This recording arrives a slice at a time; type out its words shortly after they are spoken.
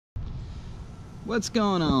What's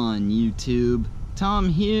going on, YouTube? Tom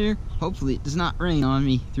here. Hopefully it does not rain on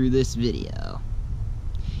me through this video.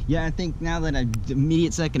 Yeah, I think now that the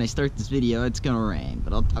immediate second I start this video, it's gonna rain.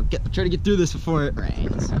 But I'll try to get through this before it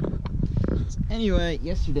rains. So anyway,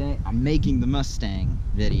 yesterday I'm making the Mustang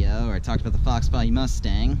video, or I talked about the Fox Body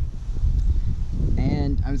Mustang.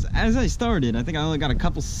 And as I started, I think I only got a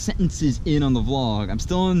couple sentences in on the vlog. I'm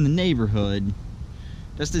still in the neighborhood.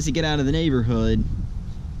 Just as you get out of the neighborhood,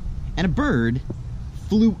 and a bird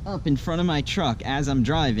flew up in front of my truck as I'm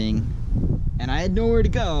driving, and I had nowhere to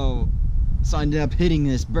go, so I ended up hitting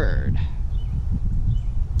this bird.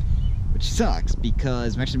 Which sucks,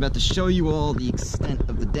 because I'm actually about to show you all the extent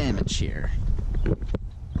of the damage here.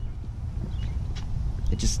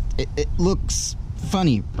 It looks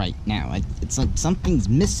funny right now. It's like something's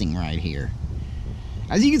missing right here.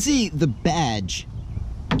 As you can see, the badge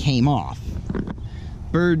came off.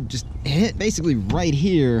 Bird just hit basically right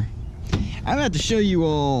here. I'm about to show you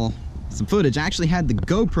all some footage. I actually had the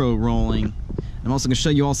GoPro rolling. I'm also going to show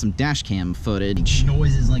you all some dash cam footage.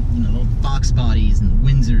 Noises like, you know, the Fox Bodies and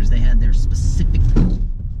the Windsors, they had their specific...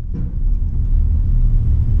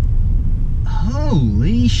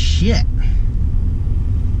 Holy shit.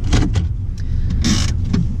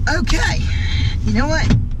 Okay, you know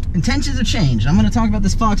what? Intentions have changed. I'm going to talk about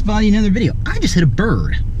this Fox Body in another video. I just hit a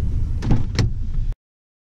bird.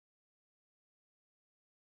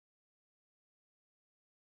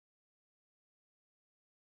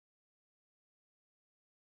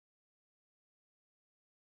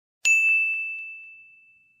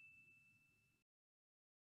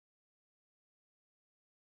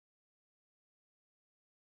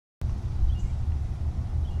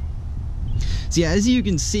 So yeah, as you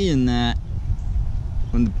can see in that,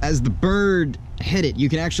 as the bird hit it, you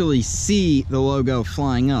can actually see the logo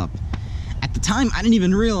flying up. At the time, I didn't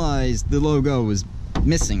even realize the logo was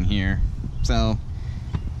missing here. So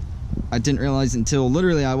I didn't realize until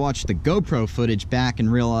literally I watched the GoPro footage back and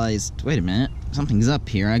realized, wait a minute, something's up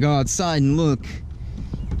here. I go outside and look,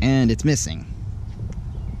 and it's missing.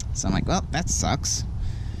 So I'm like, well, that sucks.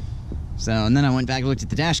 So, and then I went back and looked at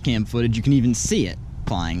the dash cam footage. You can even see it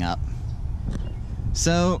flying up.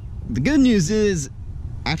 So, the good news is,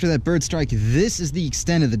 after that bird strike, this is the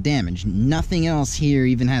extent of the damage. Nothing else here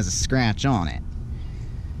even has a scratch on it.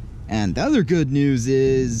 And the other good news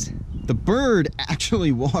is, the bird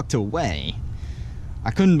actually walked away.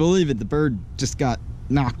 I couldn't believe it. The bird just got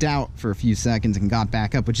knocked out for a few seconds and got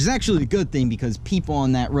back up, which is actually a good thing because people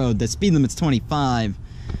on that road, the speed limit's 25,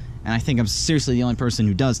 and I think I'm seriously the only person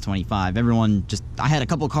who does 25. Everyone just... I had a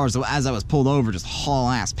couple of cars, as I was pulled over, just haul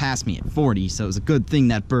ass past me at 40, so it was a good thing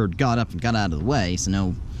that bird got up and got out of the way, so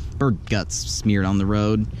no bird guts smeared on the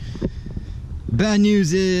road. Bad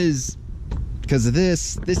news is, because of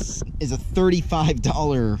this is a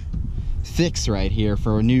 $35 fix right here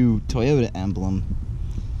for a new Toyota emblem.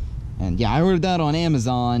 And yeah, I ordered that on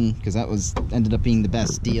Amazon, because that ended up being the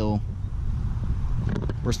best deal.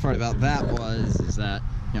 Worst part about that is that,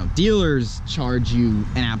 you know, dealers charge you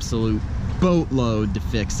an absolute boatload to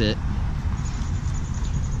fix it.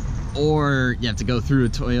 Or you have to go through a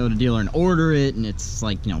Toyota dealer and order it, and it's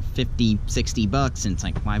like, you know, 50, 60 bucks, and it's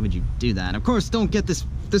like, why would you do that? And of course, don't get this,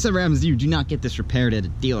 if this ever happens to you, do not get this repaired at a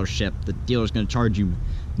dealership. The dealer's going to charge you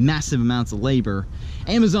massive amounts of labor.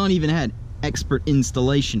 Amazon even had expert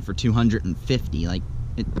installation for $250. Like,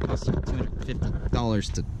 it costs you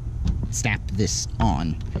 $250 to snap this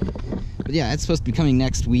on. But yeah, it's supposed to be coming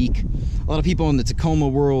next week. A lot of people on the Tacoma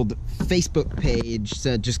World Facebook page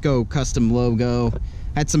said just go custom logo.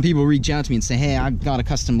 Had some people reach out to me and say, hey, I've got a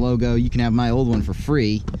custom logo, you can have my old one for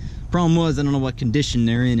free. Problem was, I don't know what condition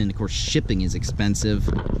they're in, and of course shipping is expensive.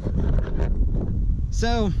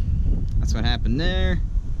 So that's what happened there.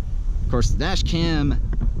 Of course, the dash cam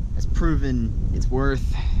has proven its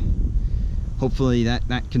worth. Hopefully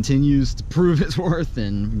that continues to prove its worth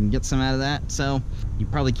and we can get some out of that. So, you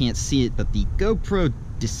probably can't see it, but the GoPro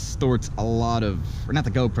distorts a lot of, or not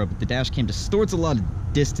the GoPro, but the dash cam distorts a lot of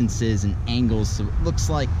distances and angles, so it looks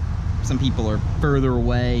like some people are further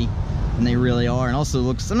away than they really are. And also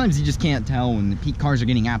looks, sometimes you just can't tell when the cars are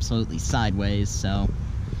getting absolutely sideways. So,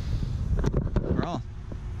 overall,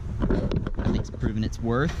 I think it's proven its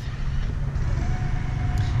worth.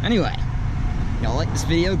 Anyway, if y'all like this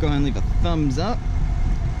video, go ahead and leave a thumbs up.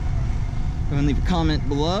 Go ahead and leave a comment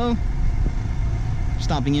below. If you're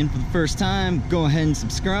stopping in for the first time, go ahead and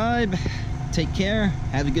subscribe. Take care.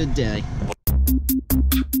 Have a good day.